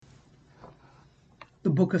The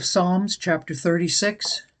book of Psalms, chapter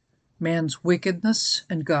 36, man's wickedness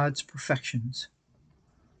and God's perfections.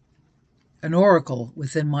 An oracle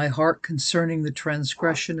within my heart concerning the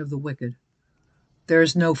transgression of the wicked. There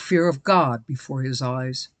is no fear of God before his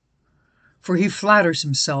eyes, for he flatters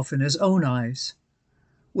himself in his own eyes,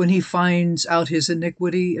 when he finds out his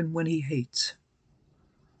iniquity and when he hates.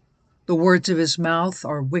 The words of his mouth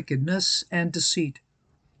are wickedness and deceit.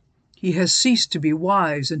 He has ceased to be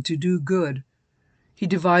wise and to do good. He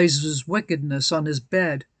devises wickedness on his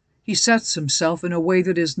bed. He sets himself in a way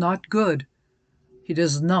that is not good. He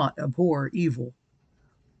does not abhor evil.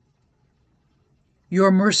 Your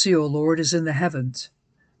mercy, O Lord, is in the heavens.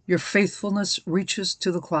 Your faithfulness reaches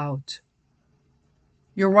to the clouds.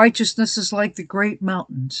 Your righteousness is like the great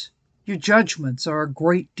mountains. Your judgments are a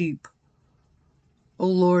great deep. O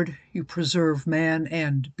Lord, you preserve man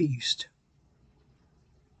and beast.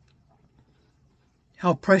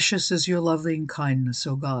 How precious is your loving kindness,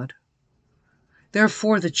 O God.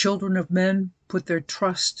 Therefore the children of men put their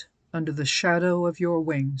trust under the shadow of your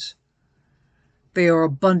wings. They are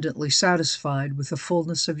abundantly satisfied with the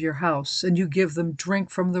fullness of your house, and you give them drink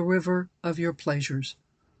from the river of your pleasures.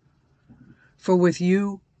 For with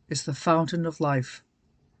you is the fountain of life.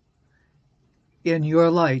 In your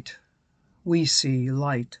light we see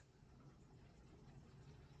light.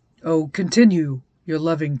 Oh, continue your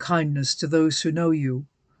loving kindness to those who know you,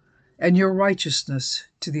 and your righteousness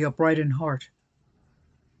to the upright in heart.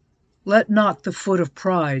 Let not the foot of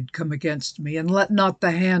pride come against me, and let not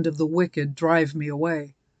the hand of the wicked drive me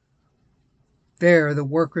away. There the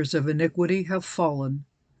workers of iniquity have fallen.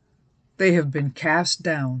 They have been cast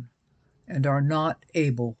down and are not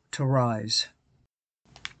able to rise.